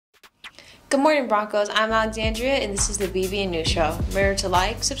Good morning, Broncos. I'm Alexandria, and this is the BBN News Show. Remember to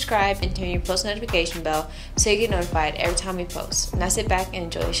like, subscribe, and turn your post notification bell so you get notified every time we post. Now sit back and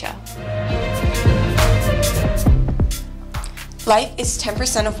enjoy the show. Life is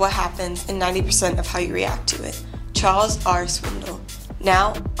 10% of what happens and 90% of how you react to it. Charles R. Swindoll.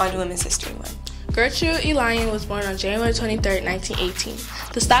 Now, on to Women's History Month. Gertrude Elian was born on January 23, 1918.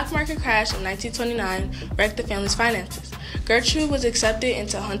 The stock market crash in 1929 wrecked the family's finances. Gertrude was accepted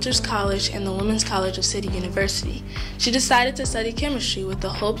into Hunter's College and the Women's College of City University. She decided to study chemistry with the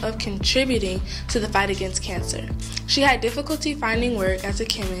hope of contributing to the fight against cancer. She had difficulty finding work as a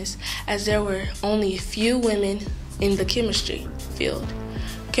chemist as there were only a few women in the chemistry field.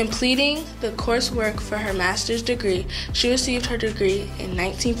 Completing the coursework for her master's degree, she received her degree in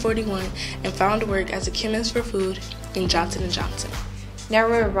 1941 and found work as a chemist for food in Johnson & Johnson. Now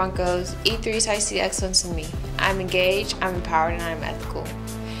remember, Broncos, E3 is how you see excellence in me. I'm engaged, I'm empowered, and I'm ethical.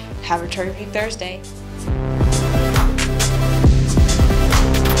 Have a terrific Thursday.